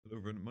Hello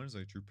everyone, my name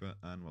is Trooper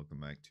and welcome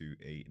back to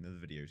another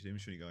video. Today I'm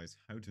showing you guys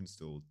how to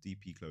install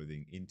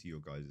DPClothing into your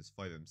guys'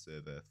 FiveM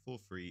server for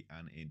free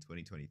and in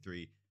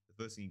 2023.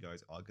 The first thing you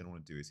guys are going to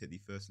want to do is hit the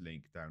first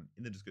link down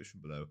in the description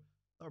below.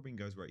 That'll bring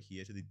you guys right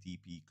here to the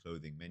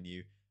DPClothing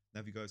menu.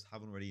 Now if you guys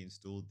haven't already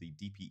installed the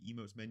DP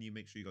emotes menu,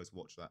 make sure you guys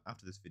watch that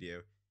after this video.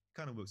 It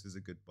kind of works as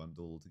a good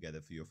bundle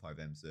together for your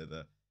FiveM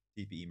server.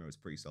 DP emote is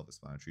pretty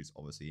self-explanatory, it's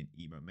obviously an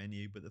emote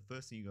menu, but the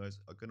first thing you guys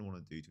are going to want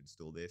to do to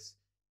install this,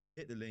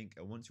 hit the link,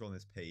 and once you're on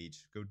this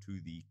page, go to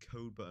the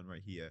code button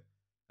right here,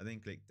 and then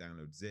click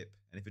download zip.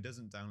 And if it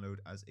doesn't download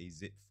as a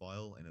zip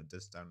file, and it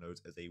just downloads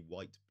as a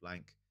white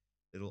blank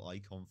little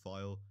icon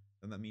file,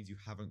 then that means you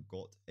haven't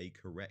got a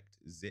correct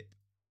zip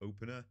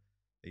opener,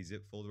 a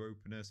zip folder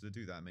opener. So to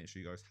do that, make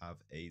sure you guys have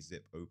a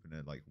zip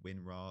opener like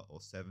WinRAR or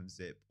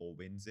 7-zip or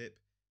WinZip.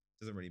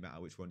 Doesn't really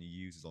matter which one you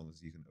use as long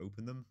as you can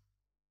open them.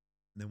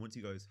 And then once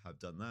you guys have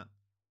done that,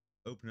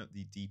 open up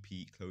the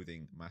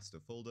DPClothing master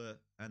folder,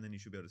 and then you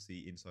should be able to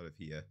see inside of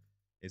here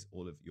is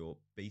all of your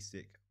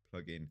basic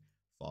plugin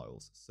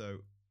files. So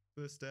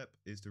first step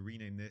is to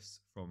rename this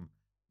from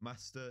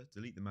master,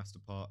 delete the master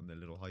part and the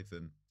little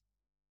hyphen,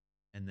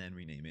 and then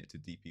rename it to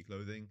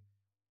DPClothing.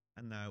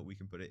 And now we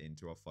can put it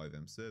into our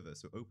FiveM server.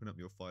 So open up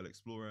your file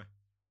explorer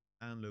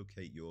and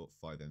locate your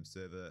FiveM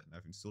server. Now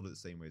if you install it the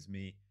same way as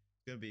me,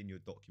 it's going to be in your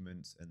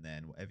documents and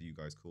then whatever you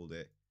guys called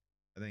it.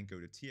 And then go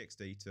to TX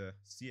data,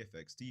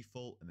 CFX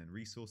default, and then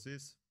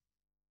resources.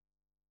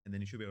 And then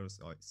you should be able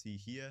to see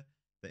here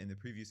that in the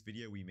previous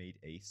video, we made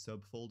a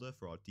subfolder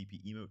for our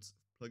DP emotes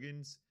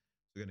plugins. So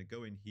we're going to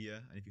go in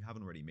here, and if you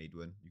haven't already made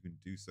one, you can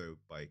do so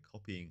by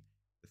copying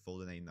the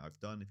folder name that I've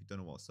done. If you don't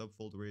know what a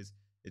subfolder is,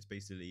 it's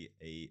basically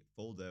a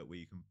folder where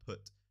you can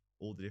put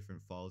all the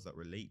different files that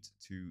relate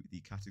to the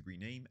category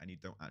name, and you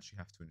don't actually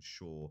have to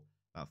ensure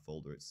that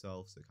folder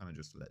itself. So it kind of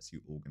just lets you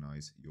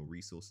organize your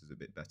resources a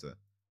bit better.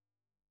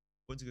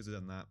 Once you guys have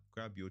done that,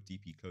 grab your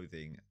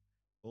DPClothing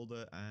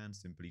folder and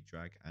simply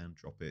drag and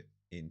drop it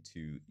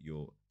into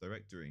your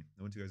directory.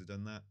 And once you guys have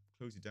done that,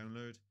 close your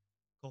download,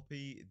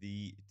 copy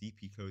the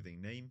DPClothing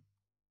name,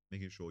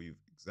 making sure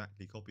you've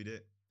exactly copied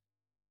it.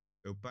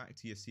 Go back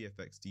to your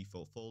CFX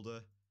default folder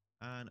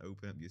and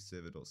open up your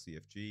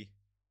server.cfg.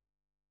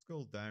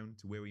 Scroll down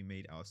to where we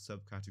made our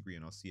subcategory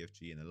in our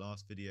CFG in the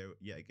last video.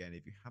 Yet again,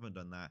 if you haven't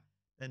done that,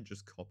 then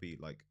just copy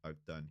like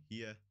I've done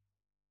here.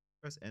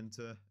 Press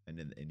enter and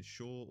then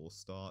ensure or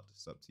start,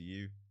 it's up to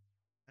you.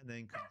 And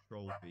then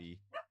Control V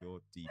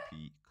your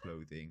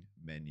DPClothing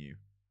menu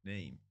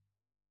name.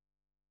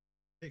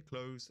 Hit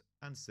close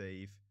and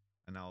save,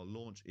 and I'll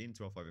launch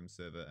into our FiveM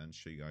server and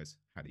show you guys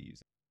how to use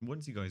it.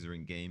 Once you guys are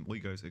in game, all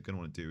you guys are going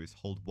to want to do is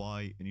hold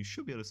Y, and you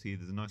should be able to see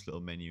there's a nice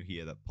little menu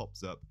here that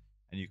pops up,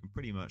 and you can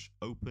pretty much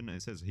open, and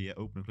it says here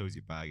open and close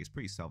your bag. It's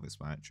pretty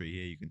self-explanatory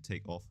here. You can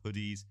take off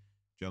hoodies,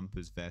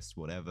 jumpers, vests,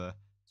 whatever.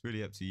 It's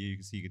really up to you. You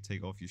can see you can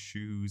take off your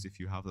shoes if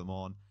you have them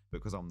on.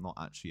 Because I'm not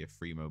actually a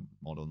free mode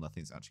model,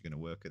 nothing's actually going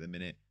to work at the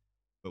minute.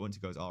 But once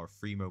you guys are a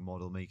free mode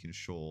model, making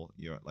sure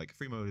you're like,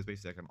 free mode is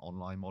basically like an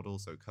online model,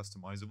 so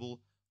customizable.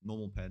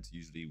 Normal pens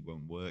usually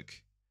won't work.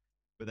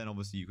 But then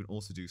obviously you can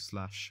also do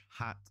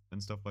 /hat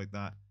and stuff like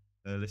that.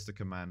 A list of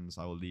commands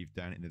I will leave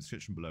down in the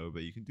description below,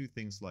 but you can do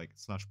things like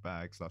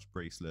 /bag,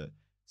 /bracelet,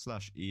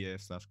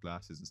 /ear,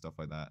 /glasses and stuff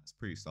like that. It's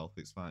pretty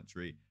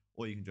self-explanatory.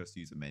 Or you can just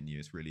use a menu,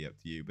 it's really up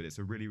to you. But it's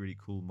a really, really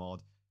cool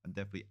mod and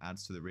definitely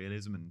adds to the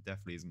realism and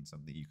definitely isn't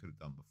something you could have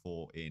done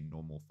before in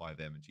normal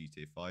FiveM and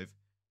GTA 5.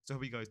 So I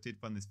hope you guys did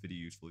find this video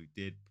useful. If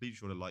you did, please be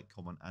sure to like,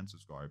 comment and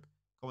subscribe.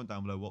 Comment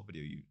down below what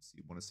video you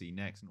want to see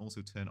next, and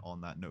also turn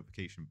on that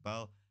notification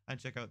bell and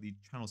check out the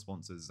channel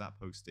sponsors Zap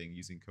Hosting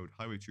using code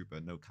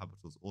HighwayTrooper, no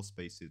capitals or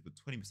spaces, with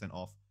 20%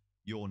 off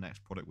your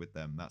next product with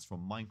them. That's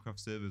from Minecraft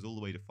servers all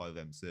the way to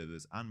FiveM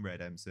servers and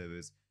RedM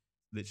servers,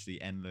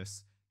 literally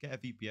endless. Get a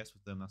VPS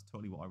with them, that's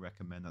totally what I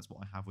recommend. That's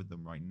what I have with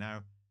them right now.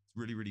 It's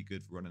really, really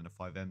good for running a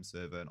FiveM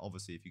server. And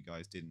obviously, if you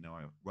guys didn't know,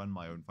 I run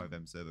my own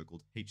FiveM server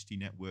called HT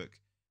Network,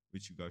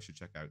 which you guys should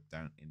check out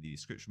down in the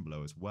description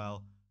below as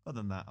well.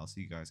 Other than that, I'll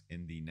see you guys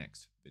in the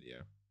next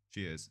video.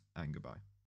 Cheers and goodbye.